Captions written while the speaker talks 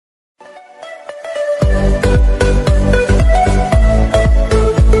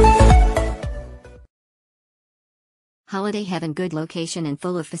Holiday heaven, good location and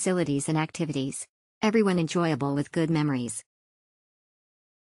full of facilities and activities. Everyone enjoyable with good memories.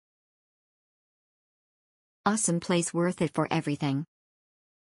 Awesome place, worth it for everything.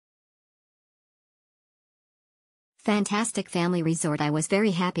 Fantastic family resort. I was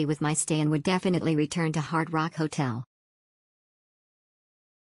very happy with my stay and would definitely return to Hard Rock Hotel.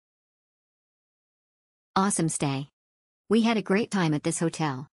 Awesome stay. We had a great time at this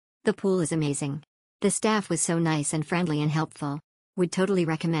hotel. The pool is amazing. The staff was so nice and friendly and helpful. Would totally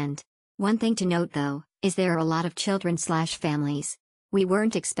recommend. One thing to note though, is there are a lot of children/families. We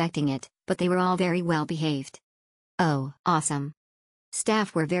weren't expecting it, but they were all very well behaved. Oh, awesome.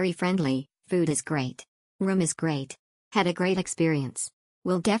 Staff were very friendly, food is great. Room is great. Had a great experience.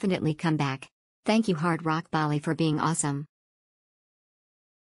 Will definitely come back. Thank you Hard Rock Bali for being awesome.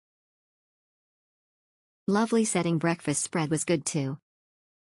 Lovely setting, breakfast spread was good too.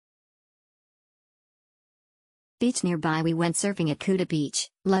 Beach nearby, we went surfing at Kuta Beach,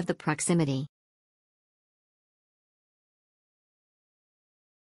 love the proximity.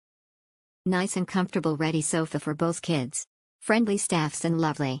 Nice and comfortable, ready sofa for both kids. Friendly staffs and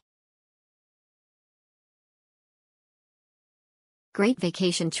lovely. Great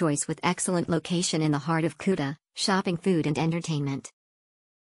vacation choice with excellent location in the heart of Kuta, shopping, food and entertainment.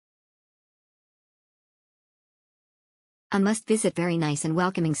 A must visit, very nice and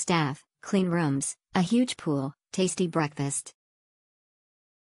welcoming staff, clean rooms, a huge pool, tasty breakfast.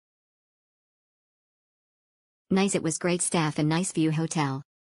 Nice, it was great staff and nice view hotel.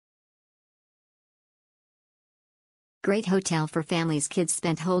 Great hotel for families, kids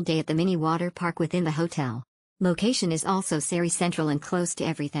spent whole day at the mini water park within the hotel. Location is also very central and close to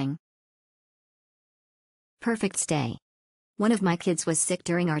everything. Perfect stay. One of my kids was sick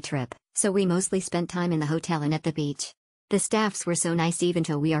during our trip, so we mostly spent time in the hotel and at the beach. The staffs were so nice even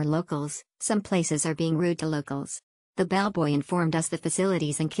though we are locals, some places are being rude to locals. The bellboy informed us the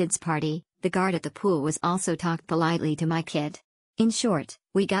facilities and kids party, the guard at the pool was also talked politely to my kid. In short,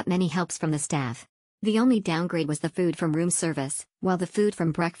 we got many helps from the staff. The only downgrade was the food from room service, while the food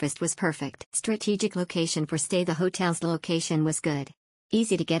from breakfast was perfect. Strategic location for stay, the hotel's location was good.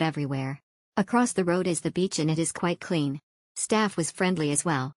 Easy to get everywhere. Across the road is the beach and it is quite clean. Staff was friendly as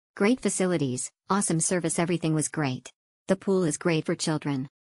well, great facilities, awesome service, everything was great. The pool is great for children.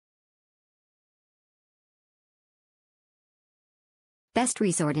 Best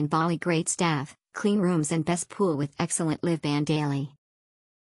resort in Bali, great staff, clean rooms and best pool with excellent live band daily.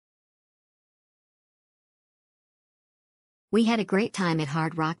 We had a great time at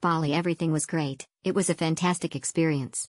Hard Rock Bali, everything was great, it was a fantastic experience.